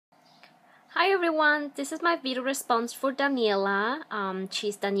Hi everyone, this is my video response for Daniela.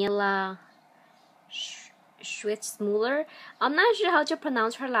 She's Daniela Schiess-Müller. I'm not sure how to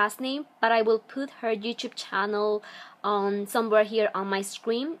pronounce her last name, but I will put her YouTube channel on somewhere here on my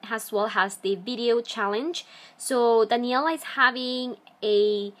screen, as well as the video challenge. So Daniela is having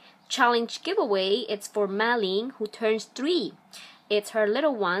a challenge giveaway. It's for Malin, who turns 3. It's her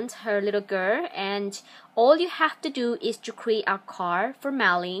little one, her little girl, and all you have to do is to create a card for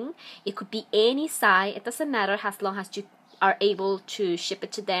Malin. It could be any size, it doesn't matter as long as you are able to ship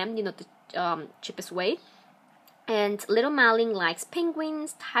it to them, the cheapest way. And little Malin likes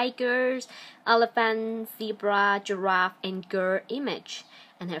penguins, tigers, elephants, zebra, giraffe, and girl image.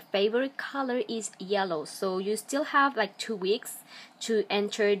 And her favorite color is yellow. So you still have like 2 weeks to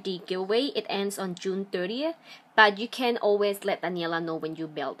enter the giveaway. It ends on June 30th. But you can always let Daniela know when you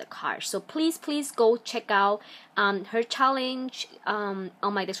mail the card. So please go check out her challenge on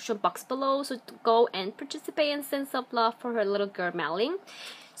my description box below. So go and participate and send some love for her little girl Malin.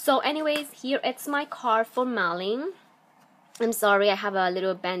 So anyways, here it's my card for Malin. I'm sorry, I have a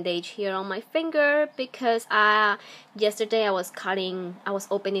little bandage here on my finger because yesterday I was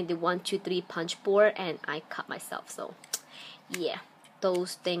opening the 1, 2, 3 punch board and I cut myself. So yeah,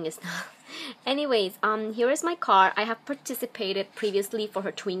 those things. Anyways, here is my card. I have participated previously for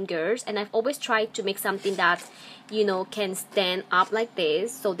her twin girls, and I've always tried to make something that, can stand up like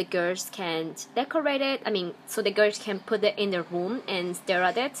this, so the girls can decorate it. So the girls can put it in their room and stare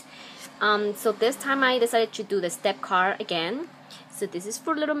at it. So this time I decided to do the step card again. So this is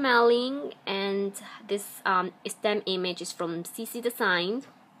for little Malin, and this stem image is from CC Design.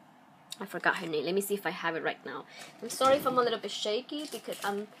 I forgot her name. Let me see if I have it right now. I'm sorry if I'm a little bit shaky because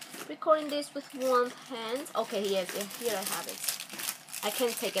I'm recording this with one hand. Okay, yes, here I have it. I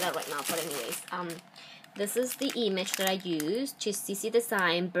can't take it out right now, but anyways, this is the image that I used. She's CC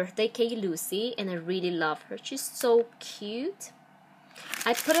Design Birthday Cake Lucy, and I really love her. She's so cute.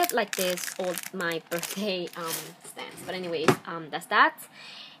 I put it like this on my birthday stands, but anyways, that's that.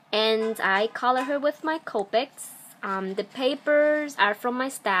 And I color her with my Copics. The papers are from my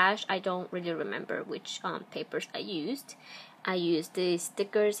stash. I don't really remember which papers I used. I used the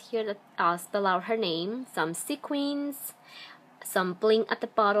stickers here that spell out her name, some sequins, some bling at the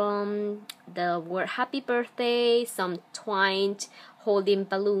bottom, the word happy birthday, some twined holding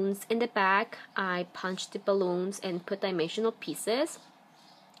balloons in the back. I punched the balloons and put dimensional pieces.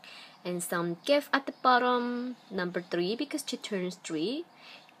 And some gift at the bottom, number 3 because she turns 3.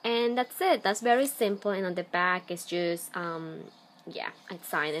 And that's it. That's very simple. And on the back it's just I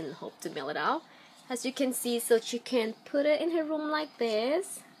sign and hope to mail it out, as you can see. So she can put it in her room like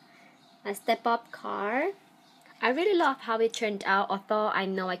this. A step up card. I really love how it turned out, although I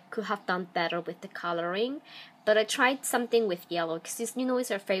know I could have done better with the coloring, but I tried something with yellow because it's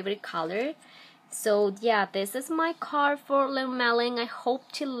her favorite color. So yeah, this is my card for little Malin. I hope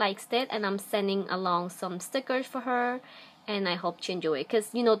she likes it, and I'm sending along some stickers for her, and I hope she enjoy it.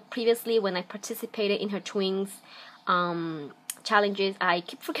 Because previously when I participated in her twins challenges, I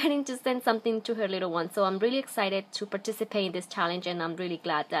keep forgetting to send something to her little one. So I'm really excited to participate in this challenge, and I'm really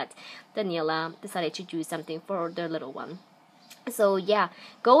glad that Daniela decided to do something for their little one. So yeah,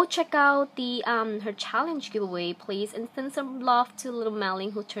 go check out the her challenge giveaway, please, and send some love to little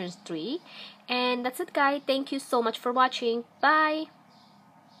Malin, who turns 3. And that's it, guys. Thank you so much for watching. Bye.